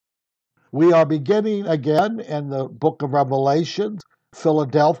We are beginning again in the book of Revelation,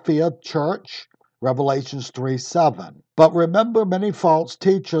 Philadelphia Church, Revelations 3:7. But remember, many false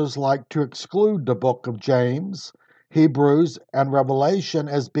teachers like to exclude the book of James, Hebrews, and Revelation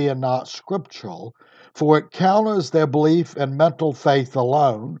as being not scriptural, for it counters their belief in mental faith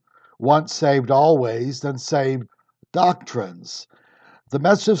alone, once saved always, and saved doctrines. The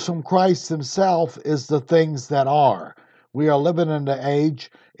message from Christ himself is the things that are. We are living in the age,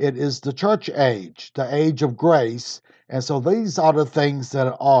 it is the church age, the age of grace. And so these are the things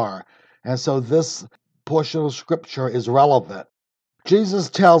that are. And so this portion of scripture is relevant. Jesus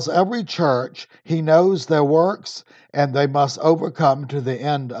tells every church he knows their works and they must overcome to the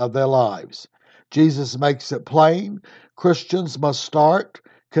end of their lives. Jesus makes it plain Christians must start,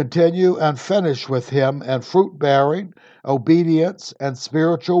 continue, and finish with him in fruit bearing, obedience, and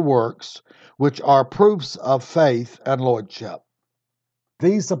spiritual works, which are proofs of faith and lordship.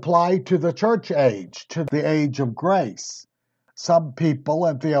 These apply to the church age, to the age of grace. Some people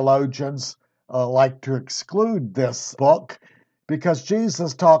and theologians like to exclude this book because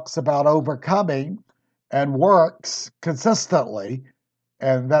Jesus talks about overcoming and works consistently,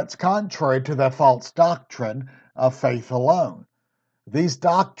 and that's contrary to their false doctrine of faith alone. These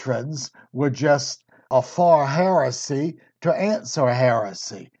doctrines were just a far heresy to answer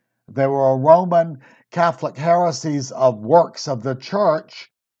heresy. There were Roman Catholic heresies of works of the church,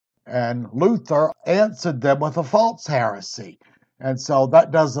 and Luther answered them with a false heresy. And so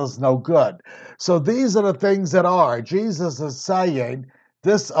that does us no good. So these are the things that are. Jesus is saying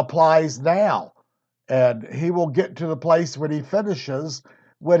this applies now. And he will get to the place when he finishes,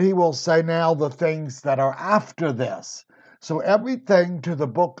 when he will say now the things that are after this. So everything to the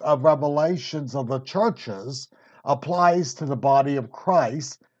book of Revelations of the churches applies to the body of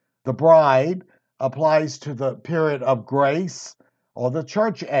Christ. The bride applies to the period of grace or the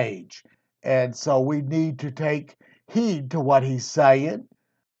church age. And so we need to take heed to what he's saying.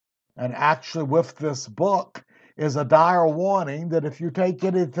 And actually, with this book is a dire warning that if you take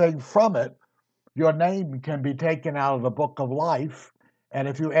anything from it, your name can be taken out of the book of life. And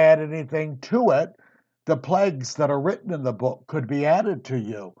if you add anything to it, the plagues that are written in the book could be added to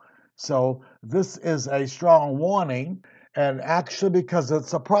you. So this is a strong warning, and actually because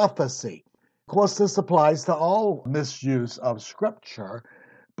it's a prophecy. Of course, this applies to all misuse of Scripture,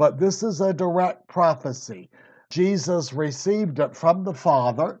 but this is a direct prophecy. Jesus received it from the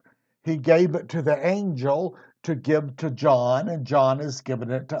Father. He gave it to the angel to give to John, and John has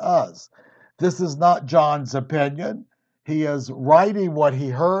given it to us. This is not John's opinion. He is writing what he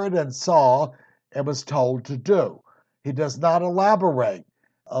heard and saw and was told to do. He does not elaborate.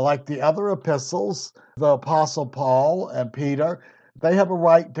 Like the other epistles, the Apostle Paul and Peter, they have a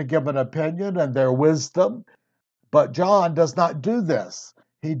right to give an opinion and their wisdom, but John does not do this.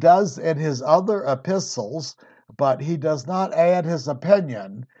 He does in his other epistles, but he does not add his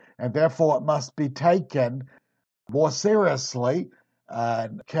opinion, and therefore it must be taken more seriously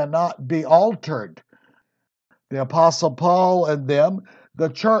and cannot be altered. The Apostle Paul and them, the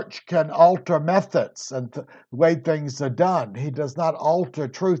church can alter methods and the way things are done. He does not alter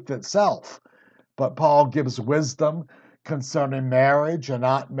truth itself, but Paul gives wisdom concerning marriage and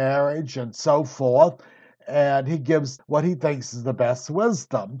not marriage and so forth, and he gives what he thinks is the best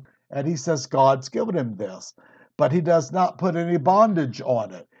wisdom, and he says God's given him this, but he does not put any bondage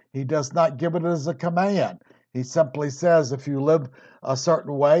on it. He does not give it as a command. He simply says if you live a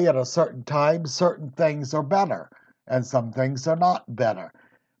certain way at a certain time, certain things are better, and some things are not better.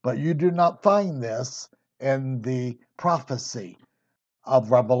 But you do not find this in the prophecy of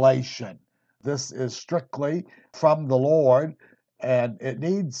Revelation. This is strictly from the Lord, and it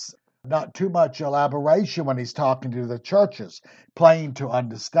needs not too much elaboration when he's talking to the churches, plain to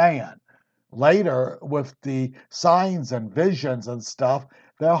understand. Later, with the signs and visions and stuff,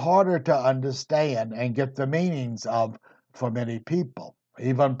 they're harder to understand and get the meanings of for many people.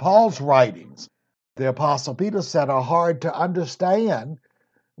 Even Paul's writings, the Apostle Peter said, are hard to understand,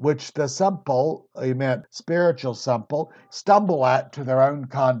 which the simple, he meant spiritual simple, stumble at to their own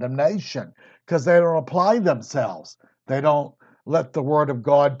condemnation because they don't apply themselves. They don't let the Word of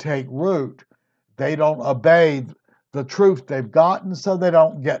God take root. They don't obey the truth they've gotten, so they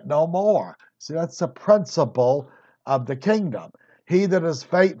don't get no more. See, that's the principle of the kingdom. He that is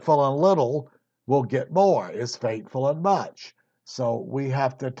faithful in little will get more, is faithful in much. So we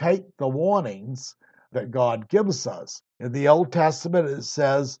have to take the warnings that God gives us. In the Old Testament, it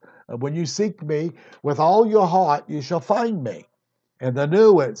says, when you seek me with all your heart, you shall find me. In the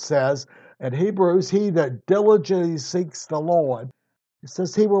New, it says, in Hebrews, he that diligently seeks the Lord, it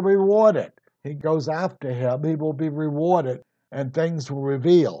says he will be rewarded. He goes after him, he will be rewarded, and things will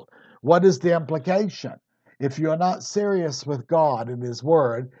reveal. What is the implication? If you're not serious with God and His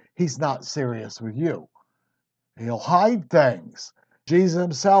Word, He's not serious with you. He'll hide things. Jesus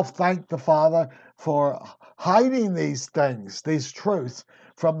Himself thanked the Father for hiding these things, these truths,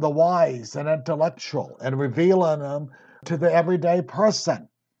 from the wise and intellectual and revealing them to the everyday person.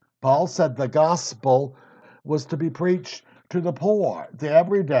 Paul said the gospel was to be preached to the poor, the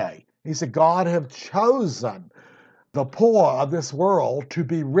everyday. He said, God have chosen the poor of this world to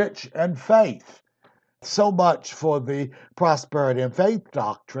be rich in faith. So much for the prosperity and faith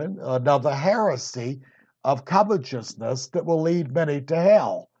doctrine, another heresy of covetousness that will lead many to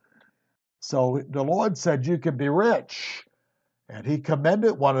hell. So the Lord said you can be rich, and He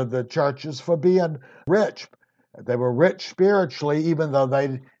commended one of the churches for being rich. They were rich spiritually, even though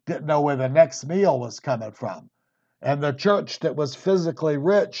they didn't know where the next meal was coming from. And the church that was physically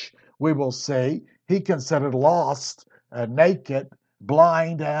rich, we will see, He considered lost and naked,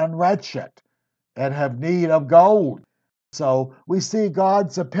 blind and wretched, and have need of gold. So we see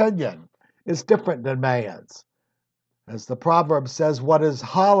God's opinion is different than man's. As the proverb says, what is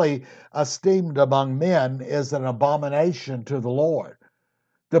highly esteemed among men is an abomination to the Lord.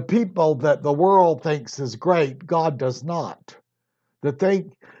 The people that the world thinks is great, God does not.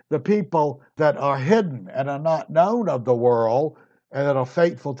 The people that are hidden and are not known of the world and that are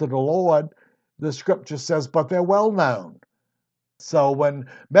faithful to the Lord, the scripture says, but they're well known. So when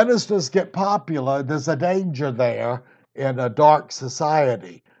ministers get popular, there's a danger there in a dark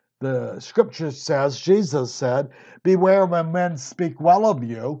society. The scripture says, Jesus said, beware when men speak well of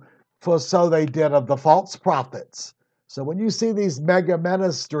you, for so they did of the false prophets. So when you see these mega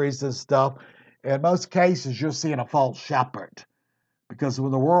ministries and stuff, in most cases you're seeing a false shepherd. Because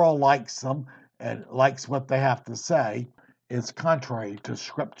when the world likes them and likes what they have to say, it's contrary to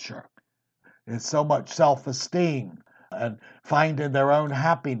scripture. It's so much self-esteem and finding their own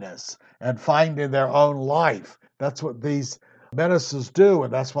happiness and finding their own life. That's what these ministers do,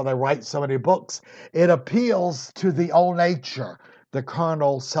 and that's why they write so many books. It appeals to the old nature, the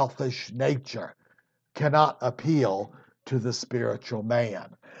carnal, selfish nature. Cannot appeal to the spiritual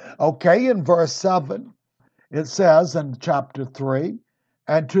man. Okay, in verse 7, it says in chapter 3,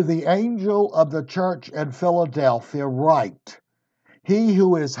 and to the angel of the church in Philadelphia write, He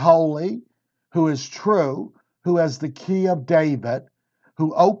who is holy, who is true, who has the key of David,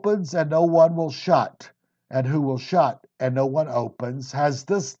 who opens and no one will shut, and who will shut and no one opens, has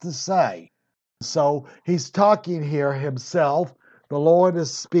this to say. So he's talking here himself. The Lord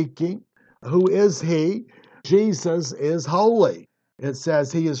is speaking. Who is He? Jesus is holy. It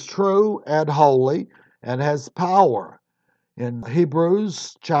says He is true and holy and has power. In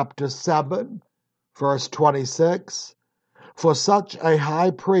Hebrews chapter 7, verse 26, for such a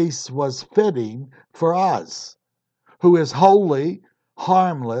high priest was fitting for us, who is holy,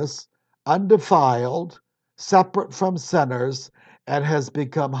 harmless, undefiled, separate from sinners, and has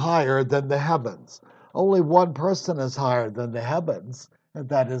become higher than the heavens. Only one person is higher than the heavens, and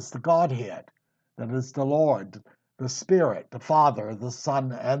that is the Godhead. That is the Lord, the Spirit, the Father, the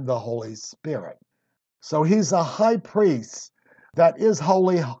Son, and the Holy Spirit. So He's a high priest that is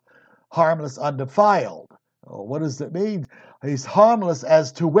holy, harmless, undefiled. What does it mean? He's harmless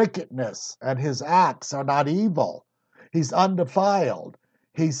as to wickedness, and His acts are not evil. He's undefiled.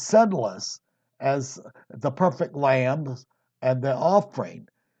 He's sinless as the perfect lamb and the offering.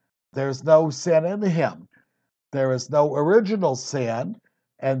 There's no sin in Him. There is no original sin,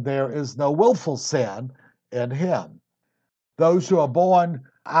 and there is no willful sin in Him. Those who are born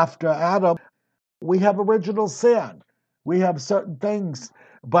after Adam, we have original sin. We have certain things,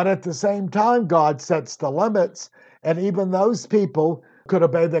 but at the same time, God sets the limits, and even those people could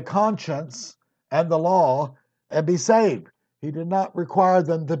obey their conscience and the law and be saved. He did not require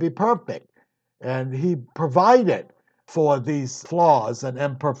them to be perfect, and He provided for these flaws and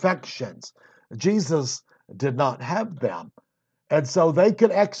imperfections. Jesus did not have them, and so they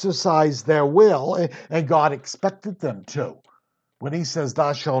could exercise their will, and God expected them to. When He says,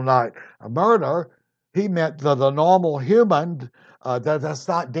 thou shalt not murder, He meant that the normal human that's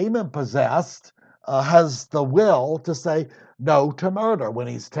not demon-possessed has the will to say no to murder when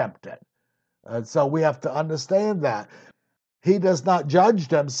he's tempted. And so we have to understand that. He does not judge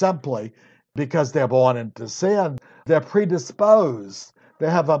them simply because they're born into sin. They're predisposed. They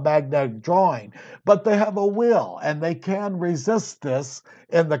have a magnetic drawing, but they have a will, and they can resist this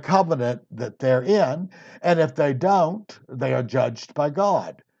in the covenant that they're in. And if they don't, they are judged by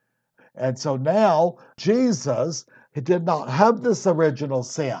God. And so now Jesus, He did not have this original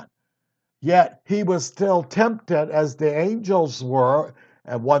sin, yet He was still tempted as the angels were,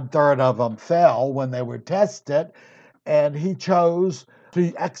 and 1/3 of them fell when they were tested, and He chose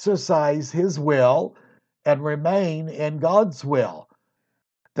to exercise his will and remain in God's will.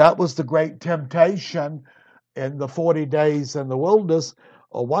 That was the great temptation in the 40 days in the wilderness.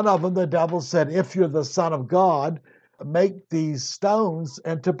 One of them, the devil said, if you're the Son of God, make these stones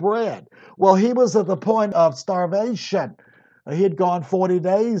into bread. Well, he was at the point of starvation. He had gone 40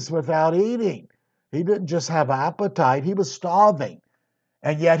 days without eating. He didn't just have appetite, he was starving.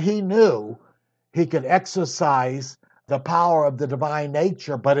 And yet he knew he could exercise the power of the divine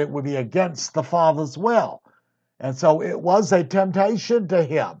nature, but it would be against the Father's will. And so it was a temptation to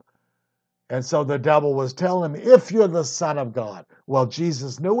him. And so the devil was telling him, if you're the Son of God. Well,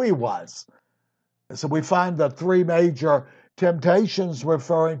 Jesus knew he was. So we find the three major temptations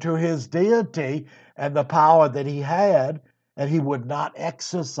referring to his deity and the power that he had, and he would not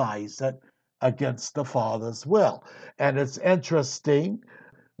exercise it against the Father's will. And it's interesting,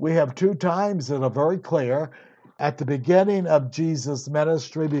 we have two times that are very clear. At the beginning of Jesus'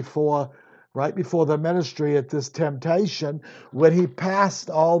 ministry, right before the ministry at this temptation, when he passed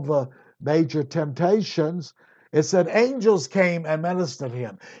all the major temptations, it said angels came and ministered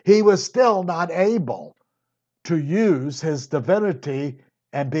him. He was still not able to use his divinity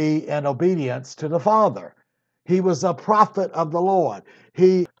and be in obedience to the Father. He was a prophet of the Lord.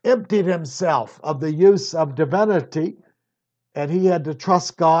 He emptied himself of the use of divinity, and he had to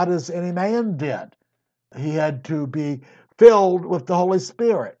trust God as any man did. He had to be filled with the Holy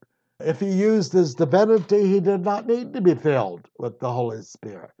Spirit. If he used his divinity, he did not need to be filled with the Holy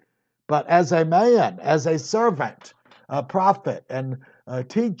Spirit. But as a man, as a servant, a prophet, and a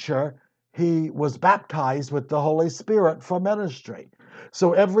teacher, he was baptized with the Holy Spirit for ministry.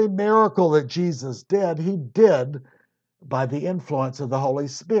 So every miracle that Jesus did, he did by the influence of the Holy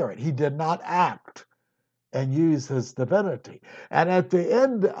Spirit. He did not act and use his divinity. And at the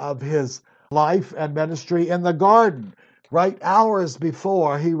end of his life and ministry in the garden, right hours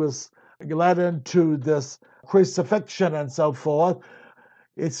before he was led into this crucifixion and so forth,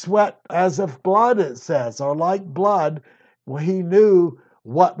 it sweat as if blood, it says, or like blood. Well, he knew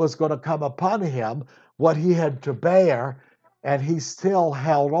what was going to come upon him, what he had to bear, and he still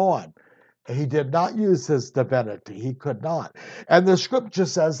held on. He did not use his divinity. He could not. And the scripture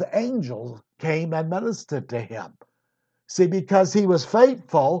says the angels came and ministered to him. See, because he was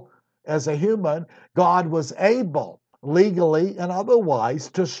faithful as a human, God was able, legally and otherwise,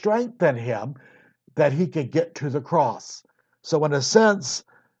 to strengthen him that he could get to the cross. So in a sense,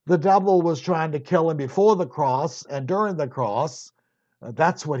 the devil was trying to kill him before the cross and during the cross.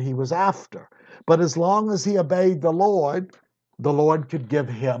 That's what he was after. But as long as he obeyed the Lord could give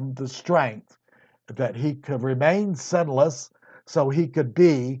him the strength that he could remain sinless so he could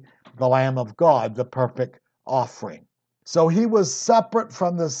be the Lamb of God, the perfect offering. So he was separate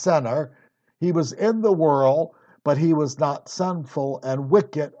from the sinner. He was in the world, but he was not sinful and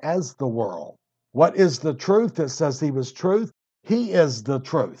wicked as the world. What is the truth? It says he was truth. He is the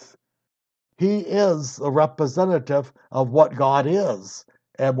truth. He is a representative of what God is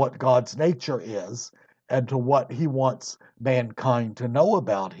and what God's nature is and to what he wants mankind to know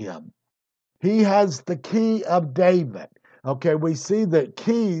about him. He has the key of David. Okay, we see that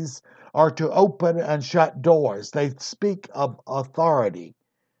keys are to open and shut doors. They speak of authority.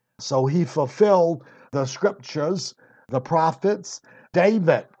 So he fulfilled the scriptures, the prophets.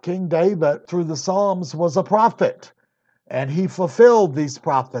 David, King David, through the Psalms, was a prophet, and he fulfilled these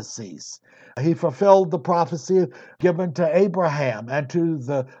prophecies. He fulfilled the prophecy given to Abraham and to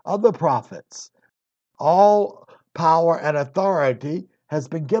the other prophets. All power and authority has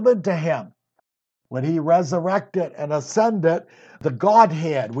been given to him. When he resurrected and ascended, the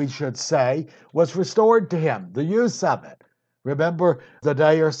Godhead, we should say, was restored to him, the use of it. Remember the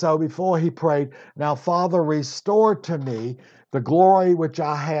day or so before he prayed, "Now, Father, restore to me the glory which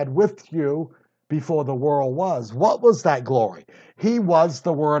I had with you before the world was." What was that glory? He was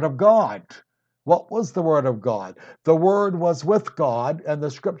the Word of God. What was the Word of God? The Word was with God, and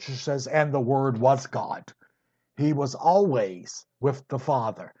the scripture says, and the Word was God. He was always with the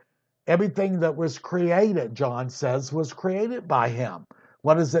Father. Everything that was created, John says, was created by him.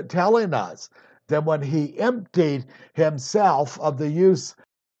 What is it telling us? That when he emptied himself of the use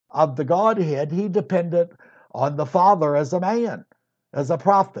of the Godhead, he depended on the Father as a man, as a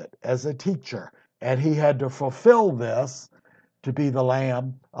prophet, as a teacher. And he had to fulfill this to be the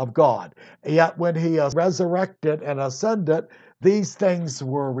Lamb of God. Yet when he resurrected and ascended, these things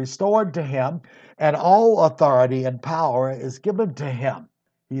were restored to him, and all authority and power is given to him.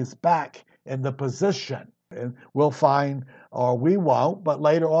 He is back in the position. And we'll find, or we won't, but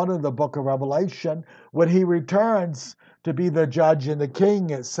later on in the book of Revelation, when he returns to be the judge and the king,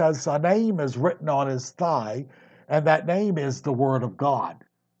 it says a name is written on his thigh, And that name is the Word of God.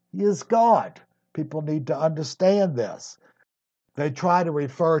 He is God. People need to understand this. They try to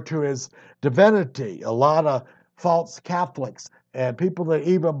refer to his divinity. A lot of false Catholics and people that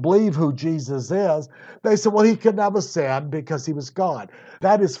even believe who Jesus is, they say, well, he could never sin because he was God.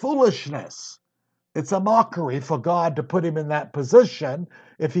 That is foolishness. It's a mockery for God to put him in that position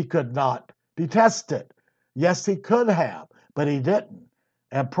if he could not be tested. Yes, he could have, but he didn't.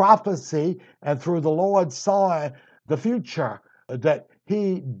 And prophecy and through the Lord saw the future that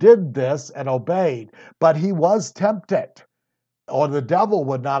he did this and obeyed, but he was tempted, or the devil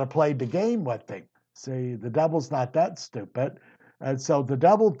would not have played the game with him. See, the devil's not that stupid. And so the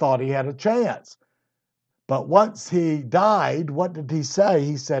devil thought he had a chance. But once he died, what did he say?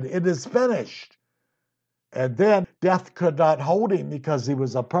 He said, "It is finished." And then death could not hold him because he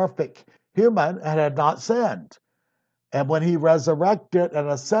was a perfect human and had not sinned. And when he resurrected and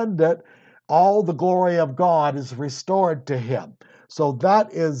ascended, all the glory of God is restored to him. So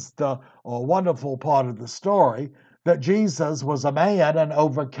that is the wonderful part of the story, that Jesus was a man and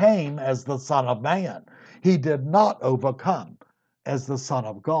overcame as the Son of Man. He did not overcome as the Son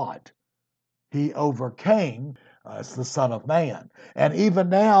of God. He overcame as the Son of Man. And even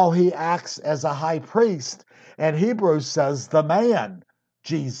now he acts as a high priest. And Hebrews says the man,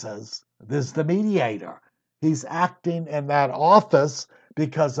 Jesus, is the mediator. He's acting in that office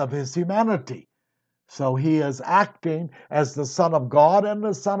because of his humanity. So he is acting as the Son of God and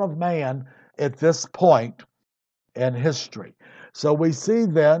the Son of Man at this point in history. So we see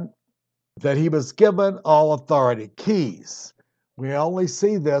then that he was given all authority, keys. We only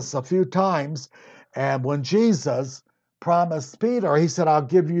see this a few times. And when Jesus promised Peter, he said, "I'll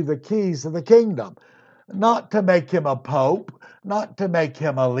give you the keys of the kingdom." Not to make him a pope, not to make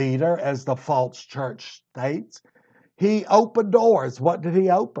him a leader, as the false church states. He opened doors. What did he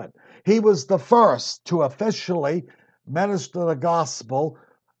open? He was the first to officially minister the gospel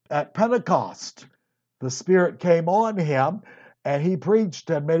at Pentecost. The Spirit came on him, and he preached,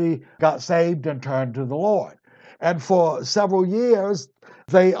 and many got saved and turned to the Lord. And for several years,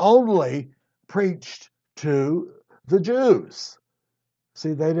 they only preached to the Jews.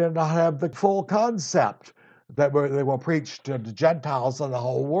 See, they did not have the full concept that they were preached to the Gentiles in the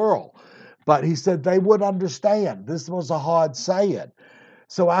whole world. But he said they would understand. This was a hard saying.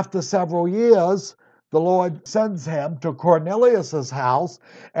 So after several years, the Lord sends him to Cornelius's house,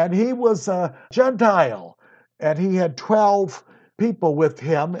 and he was a Gentile, and he had 12 people with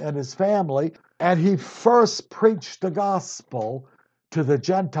him and his family, and he first preached the gospel to the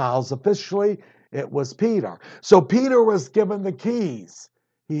Gentiles. Officially, it was Peter. So Peter was given the keys.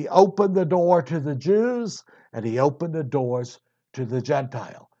 He opened the door to the Jews, and he opened the doors to the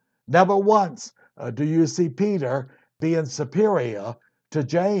Gentile. Never once do you see Peter being superior to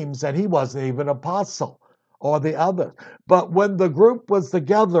James, and he wasn't even an apostle, or the others. But when the group was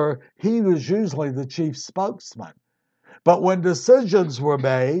together, he was usually the chief spokesman. But when decisions were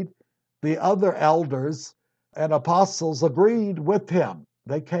made, the other elders and apostles agreed with him.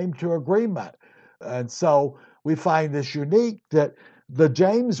 They came to agreement. And so we find this unique, that the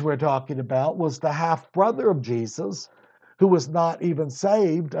James we're talking about was the half-brother of Jesus, who was not even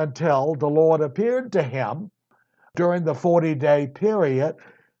saved until the Lord appeared to him during the 40-day period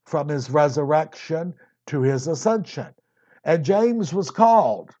from his resurrection to his ascension. And James was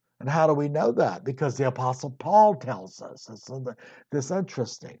called. And how do we know that? Because the Apostle Paul tells us. This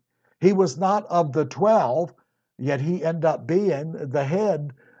interesting. He was not of the 12, yet he ended up being the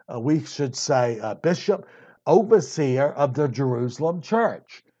head, we should say, bishop, overseer of the Jerusalem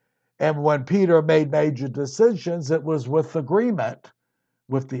church. And when Peter made major decisions, it was with agreement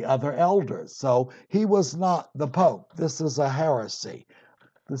with the other elders. So he was not the Pope. This is a heresy.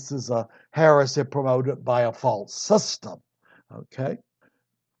 This is a heresy promoted by a false system. Okay?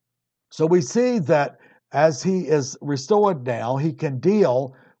 So we see that as he is restored now, he can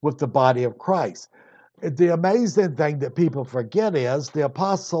deal with the body of Christ. The amazing thing that people forget is the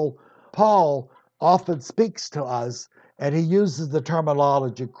Apostle Paul often speaks to us, and he uses the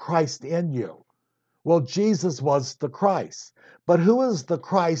terminology Christ in you. Well, Jesus was the Christ. But who is the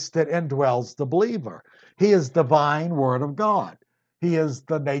Christ that indwells the believer? He is the divine Word of God. He is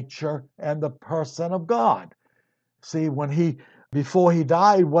the nature and the person of God. See, before he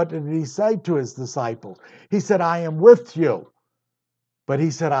died, what did he say to his disciples? He said, "I am with you." But he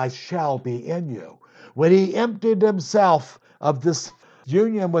said, "I shall be in you." When he emptied himself of this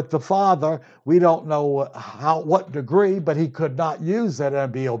union with the Father, we don't know what degree, but he could not use it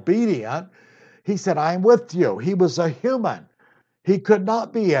and be obedient. He said, "I am with you." He was a human. He could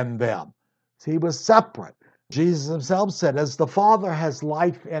not be in them. He was separate. Jesus himself said, as the Father has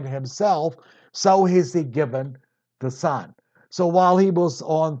life in himself, so has he given the Son. So while he was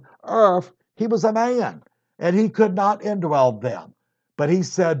on earth, he was a man, and he could not indwell them. But he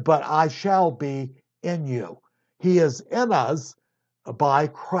said, but I shall be in you. He is in us by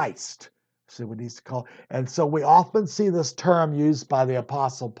Christ. See what he's called. And so we often see this term used by the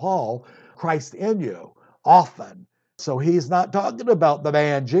Apostle Paul, Christ in you, often. So he's not talking about the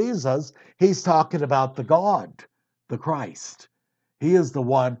man Jesus, he's talking about the God, the Christ. He is the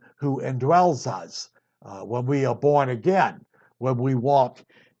one who indwells us when we are born again, when we walk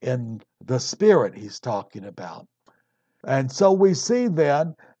in the Spirit, he's talking about. And so we see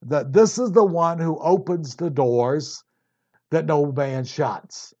then that this is the one who opens the doors that no man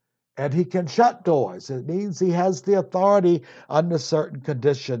shuts. And he can shut doors. It means he has the authority under certain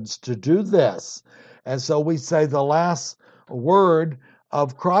conditions to do this. And so we say the last word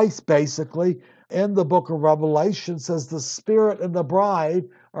of Christ, basically, in the book of Revelation says the Spirit and the bride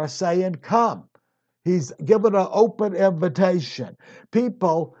are saying, come. He's given an open invitation.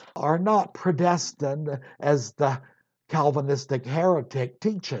 People are not predestined as the Calvinistic heretic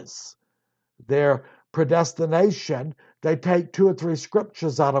teaches. Their predestination, they take 2 or 3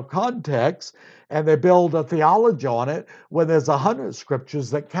 scriptures out of context and they build a theology on it when there's 100 scriptures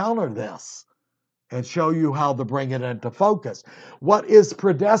that counter this and show you how to bring it into focus. What is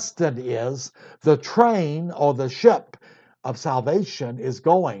predestined is the train or the ship of salvation is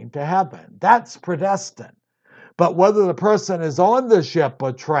going to heaven. That's predestined. But whether the person is on the ship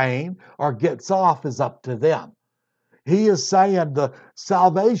or train or gets off is up to them. He is saying the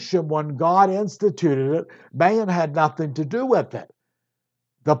salvation, when God instituted it, man had nothing to do with it.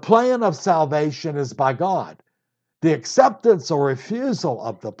 The plan of salvation is by God. The acceptance or refusal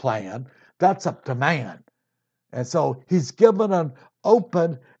of the plan, that's up to man. And so he's given an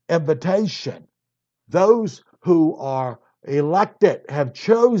open invitation. Those who are elected have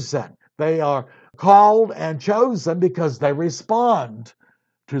chosen. They are called and chosen because they respond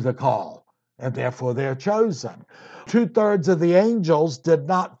to the call, and therefore they're chosen. 2/3 of the angels did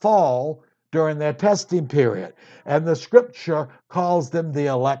not fall during their testing period, and the scripture calls them the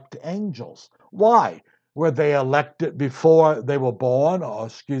elect angels. Why? Were they elected before they were born, or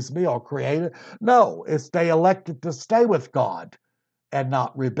created? No, it's they elected to stay with God and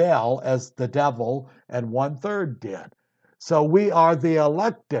not rebel as the devil and 1/3 did. So we are the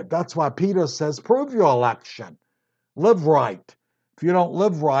elected. That's why Peter says, prove your election. Live right. If you don't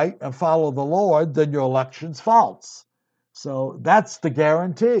live right and follow the Lord, then your election's false. So that's the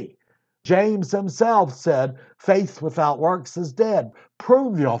guarantee. James himself said, faith without works is dead.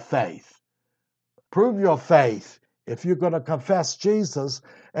 Prove your faith. Prove your faith if you're going to confess Jesus.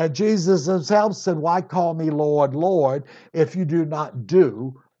 And Jesus himself said, why call me Lord, Lord, if you do not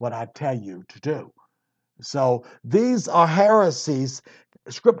do what I tell you to do? So these are heresies.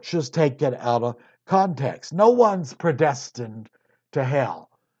 Scriptures take it out of context. No one's predestined to hell.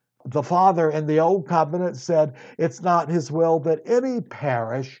 The Father in the Old Covenant said it's not his will that any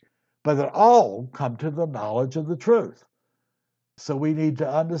perish, but that all come to the knowledge of the truth. So we need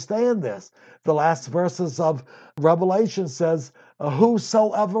to understand this. The last verses of Revelation says,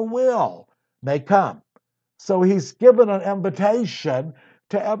 whosoever will may come. So he's given an invitation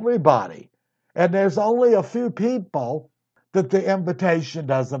to everybody. And there's only a few people that the invitation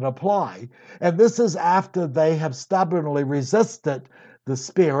doesn't apply. And this is after they have stubbornly resisted the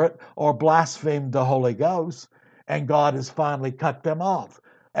Spirit or blasphemed the Holy Ghost, and God has finally cut them off,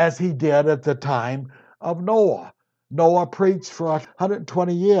 as he did at the time of Noah. Noah preached for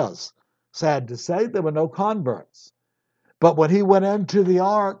 120 years. Sad to say, there were no converts. But when he went into the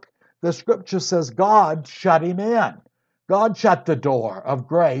ark, the scripture says God shut him in. God shut the door of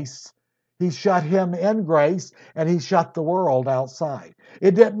grace. He shut him in grace, and he shut the world outside.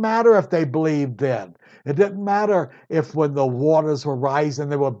 It didn't matter if they believed then. It didn't matter if when the waters were rising,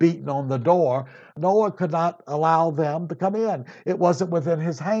 they were beating on the door. Noah could not allow them to come in. It wasn't within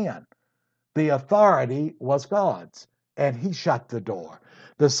his hand. The authority was God's, and he shut the door.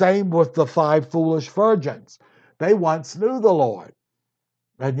 The same with the 5 foolish virgins. They once knew the Lord,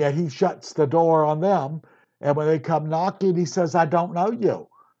 and yet he shuts the door on them. And when they come knocking, he says, I don't know you.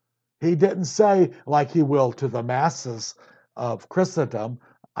 He didn't say, like he will to the masses of Christendom,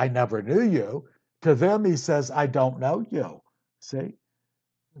 I never knew you. To them, he says, I don't know you. See?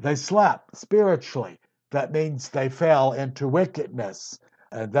 They slept spiritually. That means they fell into wickedness.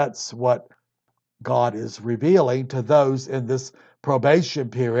 And that's what God is revealing to those in this probation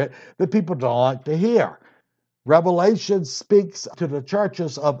period that people don't like to hear. Revelation speaks to the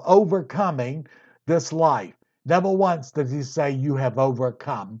churches of overcoming this life. Never once does he say you have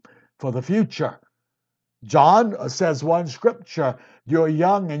overcome for the future. John says one scripture, you're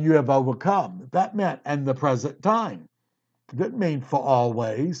young and you have overcome. That meant in the present time. It didn't mean for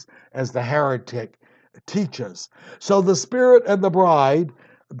always, as the heretic teaches. So the Spirit and the bride,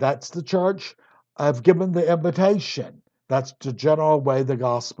 that's the church, have given the invitation. That's the general way the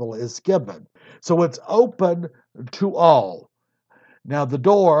gospel is given. So it's open to all. Now, the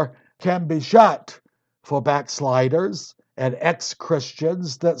door can be shut for backsliders and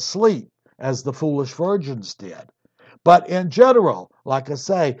ex-Christians that sleep, as the foolish virgins did. But in general, like I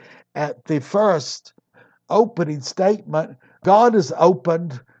say, at the first opening statement, God is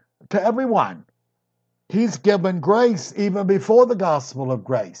opened to everyone. He's given grace even before the gospel of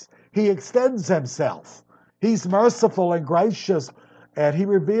grace. He extends himself. He's merciful and gracious, and he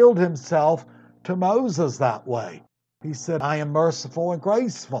revealed himself to Moses that way. He said, I am merciful and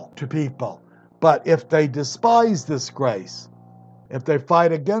graceful to people. But if they despise this grace, if they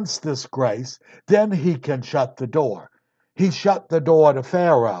fight against this grace, then he can shut the door. He shut the door to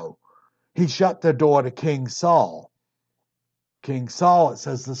Pharaoh. He shut the door to King Saul. King Saul, it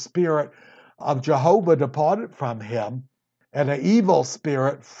says, the spirit of Jehovah departed from him, and an evil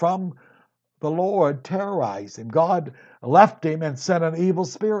spirit from the Lord terrorized him. God left him and sent an evil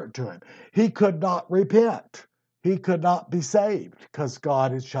spirit to him. He could not repent. He could not be saved because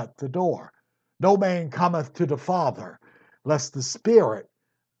God had shut the door. No man cometh to the Father lest the Spirit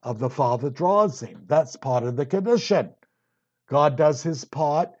of the Father draws him. That's part of the condition. God does his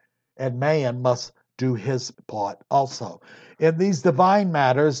part, and man must do his part also. In these divine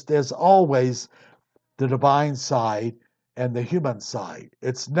matters, there's always the divine side and the human side.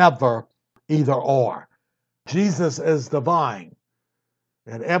 It's never either or. Jesus is the vine,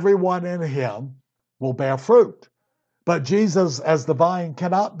 and everyone in him will bear fruit. But Jesus, as the vine,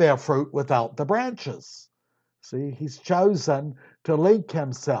 cannot bear fruit without the branches. See, he's chosen to link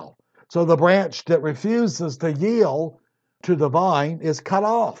himself. So the branch that refuses to yield to the vine is cut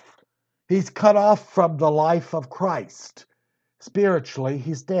off. He's cut off from the life of Christ. Spiritually,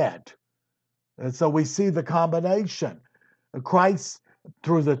 he's dead. And so we see the combination. Christ,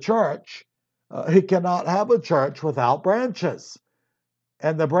 through the church, he cannot have a church without branches.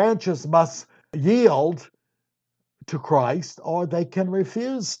 And the branches must yield to Christ, or they can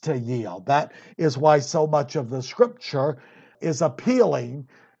refuse to yield. That is why so much of the scripture is appealing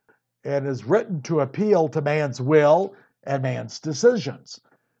and is written to appeal to man's will and man's decisions.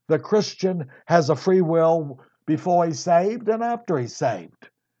 The Christian has a free will before he's saved and after he's saved.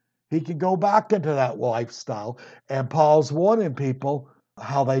 He can go back into that lifestyle, and Paul's warning people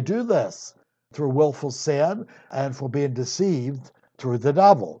how they do this through willful sin and for being deceived through the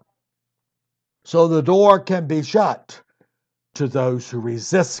devil. So the door can be shut to those who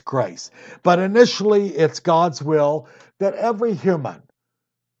resist grace. But initially, it's God's will that every human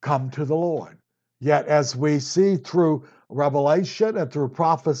come to the Lord. Yet, as we see through Revelation and through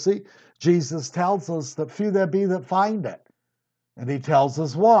prophecy, Jesus tells us that few there be that find it. And he tells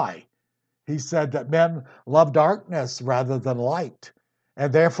us why. He said that men love darkness rather than light,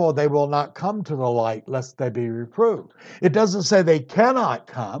 and therefore they will not come to the light lest they be reproved. It doesn't say they cannot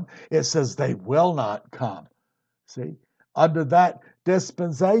come, it says they will not come. See? Under that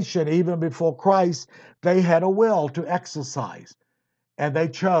dispensation, even before Christ, they had a will to exercise, and they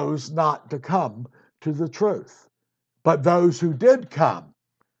chose not to come to the truth. But those who did come,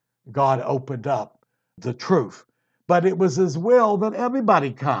 God opened up the truth. But it was his will that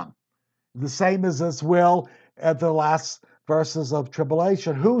everybody come. The same as his will at the last verses of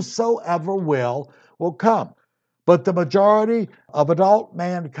tribulation. Whosoever will come. But the majority of adult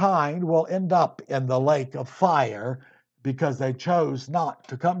mankind will end up in the lake of fire because they chose not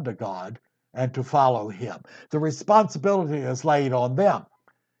to come to God and to follow him. The responsibility is laid on them.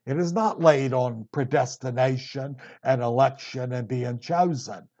 It is not laid on predestination and election and being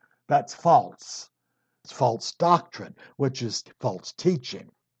chosen. That's false. It's false doctrine, which is false teaching.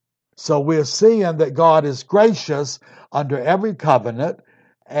 So we're seeing that God is gracious under every covenant,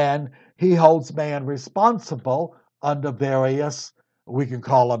 and he holds man responsible under various, we can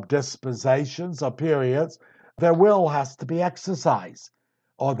call them dispensations or periods. Their will has to be exercised,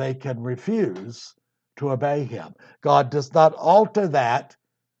 or they can refuse to obey him. God does not alter that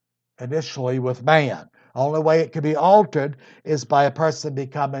initially with man. The only way it can be altered is by a person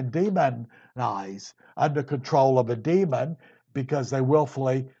becoming demonized, under control of a demon, because they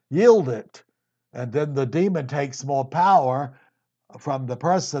willfully yield it. And then the demon takes more power from the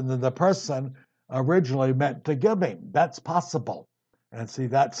person than the person originally meant to give him. That's possible. And see,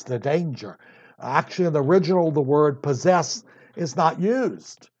 that's the danger. Actually, in the original, the word possess is not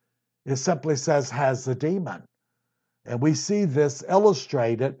used. It simply says has the demon. And we see this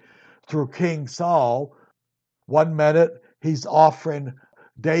illustrated through King Saul One minute he's offering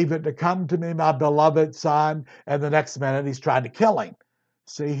David to come to me, my beloved son, and the next minute he's trying to kill him.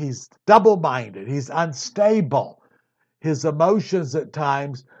 See, he's double-minded. He's unstable. His emotions at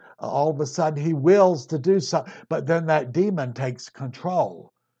times, all of a sudden he wills to do something, but then that demon takes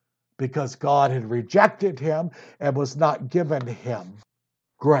control because God had rejected him and was not giving him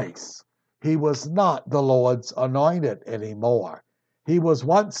grace. He was not the Lord's anointed anymore. He was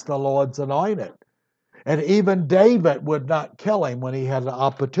once the Lord's anointed. And even David would not kill him when he had an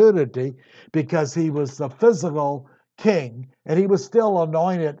opportunity because he was the physical king and he was still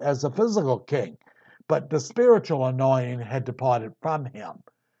anointed as a physical king. But the spiritual anointing had departed from him.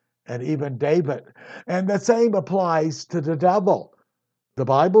 And even David. And the same applies to the devil. The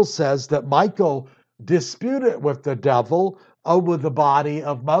Bible says that Michael disputed with the devil over the body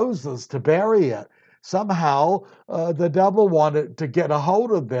of Moses to bury it. Somehow the devil wanted to get a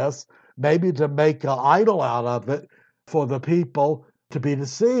hold of this, maybe to make an idol out of it for the people to be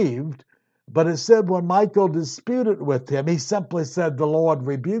deceived. But it said when Michael disputed with him, he simply said, "The Lord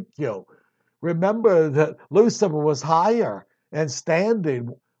rebuke you." Remember that Lucifer was higher and standing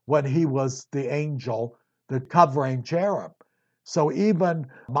when he was the angel, the covering cherub. So even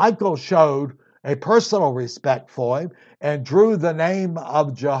Michael showed a personal respect for him and drew the name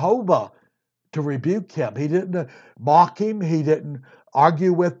of Jehovah to rebuke him. He didn't mock him. He didn't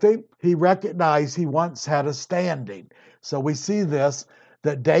argue with him. He recognized he once had a standing. So we see this,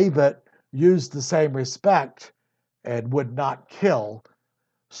 that David used the same respect and would not kill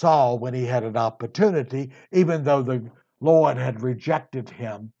Saul when he had an opportunity, even though the Lord had rejected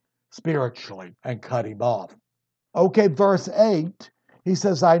him spiritually and cut him off. Okay, verse 8, he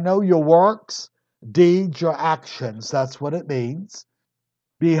says, "I know your works, deeds, your actions." That's what it means.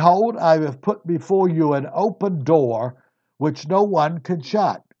 "Behold, I have put before you an open door which no one can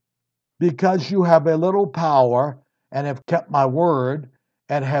shut, because you have a little power and have kept my word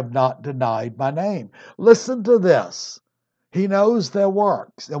and have not denied my name." Listen to this. He knows their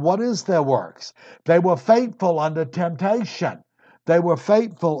works. And what is their works? They were faithful under temptation. They were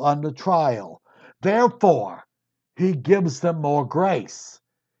faithful under trial. Therefore, he gives them more grace.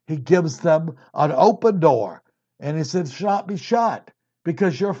 He gives them an open door. And he said, "It shall not be shut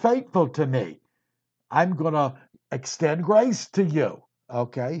because you're faithful to me. I'm going to extend grace to you."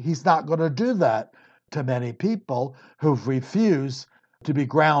 Okay? He's not going to do that to many people who've refused to be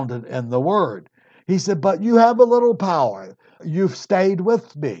grounded in the word. He said, "But you have a little power. You've stayed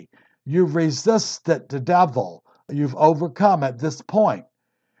with me. You've resisted the devil. You've overcome at this point.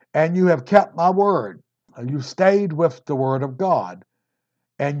 And you have kept my word. You've stayed with the word of God.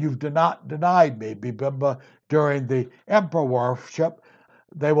 And you've not denied me." Remember, during the emperor worship,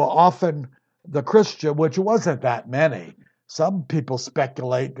 they were often the Christian, which wasn't that many. Some people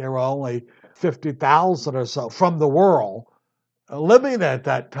speculate there were only 50,000 or so from the world living at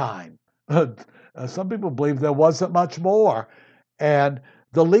that time. Some people believe there wasn't much more. And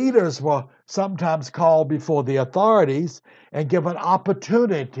the leaders were sometimes called before the authorities and given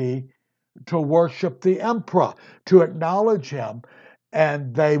opportunity to worship the emperor, to acknowledge him,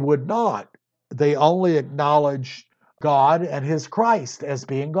 and they would not. They only acknowledged God and his Christ as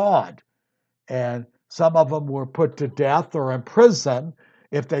being God. And some of them were put to death or in prison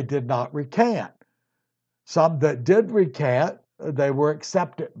if they did not recant. Some that did recant, they were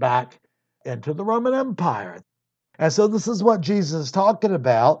accepted back into the Roman Empire. And so this is what Jesus is talking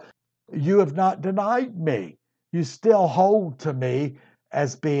about. You have not denied me. You still hold to me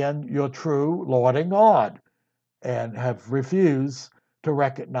as being your true Lord and God, and have refused to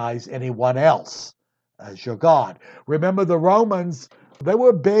recognize anyone else as your God. Remember, the Romans, they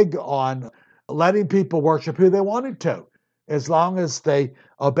were big on letting people worship who they wanted to. As long as they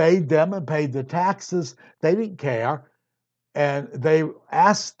obeyed them and paid the taxes, they didn't care. And they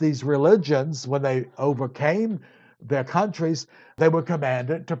asked these religions, when they overcame their countries, they were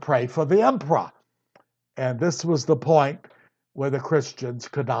commanded to pray for the emperor. And this was the point where the Christians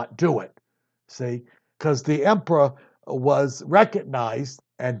could not do it. See, because the emperor was recognized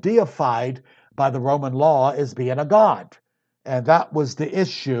and deified by the Roman law as being a god. And that was the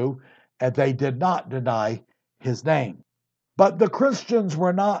issue, and they did not deny his name. But the Christians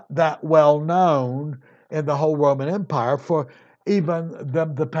were not that well known in the whole Roman Empire for even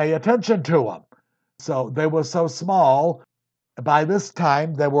them to pay attention to them. So they were so small. By this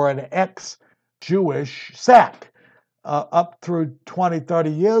time, they were an ex-Jewish sect. Up through 20, 30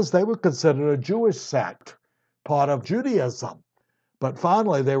 years, they were considered a Jewish sect, part of Judaism. But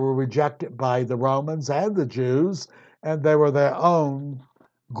finally, they were rejected by the Romans and the Jews, and they were their own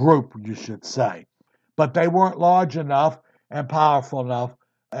group, you should say. But they weren't large enough and powerful enough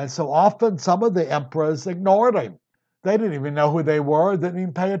And so often some of the emperors ignored him. They didn't even know who they were, didn't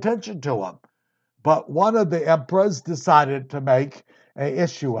even pay attention to him. But one of the emperors decided to make an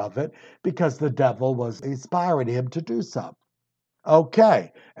issue of it because the devil was inspiring him to do so.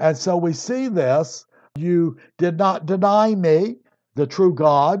 Okay, and so we see this. You did not deny me, the true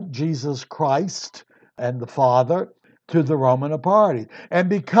God, Jesus Christ, and the Father, to the Roman authorities. And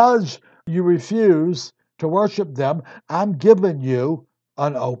because you refuse to worship them, I'm giving you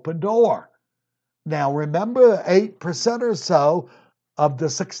an open door. Now, remember, 8% or so of the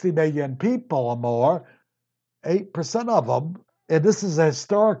 60 million people or more, 8% of them, and this is a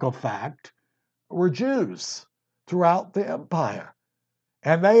historical fact, were Jews throughout the empire.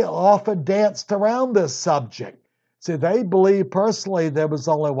 And they often danced around this subject. See, they believed personally there was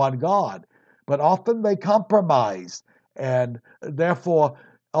only one God, but often they compromised, and therefore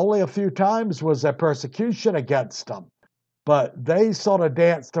only a few times was there persecution against them. But they sort of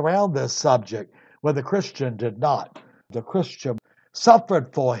danced around this subject, where the Christian did not. The Christian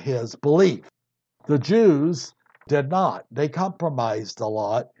suffered for his belief. The Jews did not. They compromised a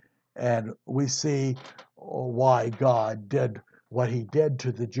lot, and we see why God did what he did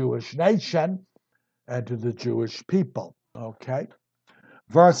to the Jewish nation and to the Jewish people. Okay?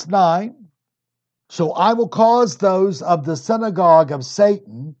 Verse 9, so I will cause those of the synagogue of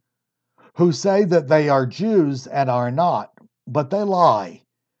Satan who say that they are Jews and are not, but they lie.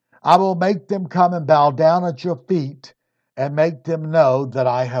 I will make them come and bow down at your feet and make them know that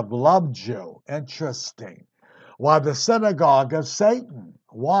I have loved you. Interesting. Why the synagogue of Satan?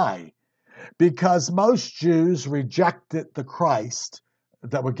 Why? Because most Jews rejected the Christ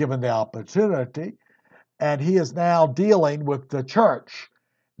that were given the opportunity, and he is now dealing with the church,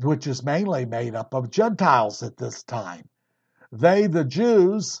 which is mainly made up of Gentiles at this time. They, the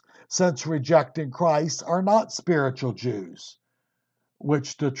Jews, since rejecting Christ, are not spiritual Jews,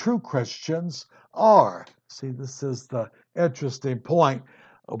 which the true Christians are. See, this is the interesting point.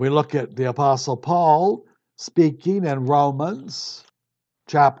 We look at the Apostle Paul speaking in Romans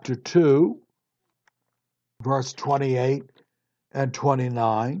chapter 2, verse 28 and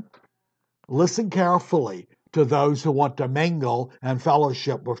 29. Listen carefully to those who want to mingle and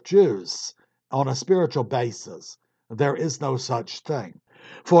fellowship with Jews on a spiritual basis. There is no such thing.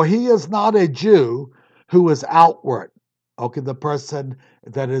 For he is not a Jew who is outward. Okay, the person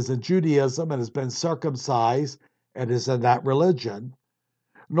that is in Judaism and has been circumcised and is in that religion,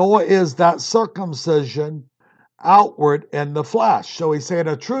 nor is that circumcision outward in the flesh. So he's saying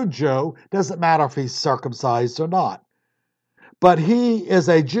a true Jew, doesn't matter if he's circumcised or not. But he is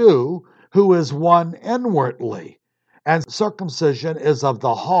a Jew who is one inwardly. And circumcision is of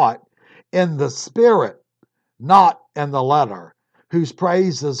the heart, in the spirit, not in the letter, whose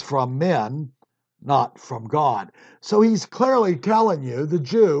praise is from men, not from God. So he's clearly telling you the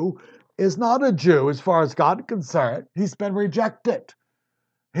Jew is not a Jew as far as God is concerned. He's been rejected.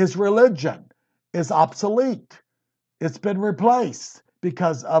 His religion is obsolete. It's been replaced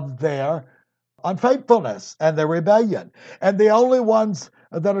because of their unfaithfulness and their rebellion. And the only ones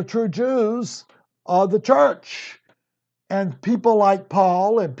that are true Jews are the church. And people like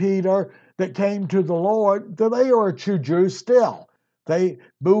Paul and Peter that came to the Lord, they are true Jews still. They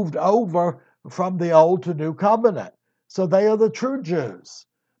moved over from the old to new covenant. So they are the true Jews.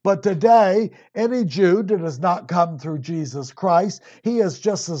 But today, any Jew that has not come through Jesus Christ, he is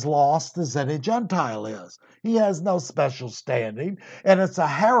just as lost as any Gentile is. He has no special standing, and it's a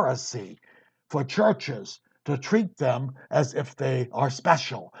heresy for churches to treat them as if they are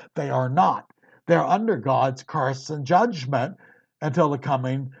special. They are not. They're under God's curse and judgment until the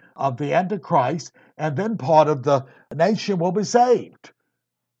coming of the Antichrist, and then part of the nation will be saved.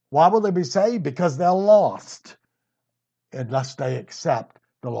 Why will they be saved? Because they're lost unless they accept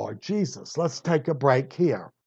the Lord Jesus. Let's take a break here.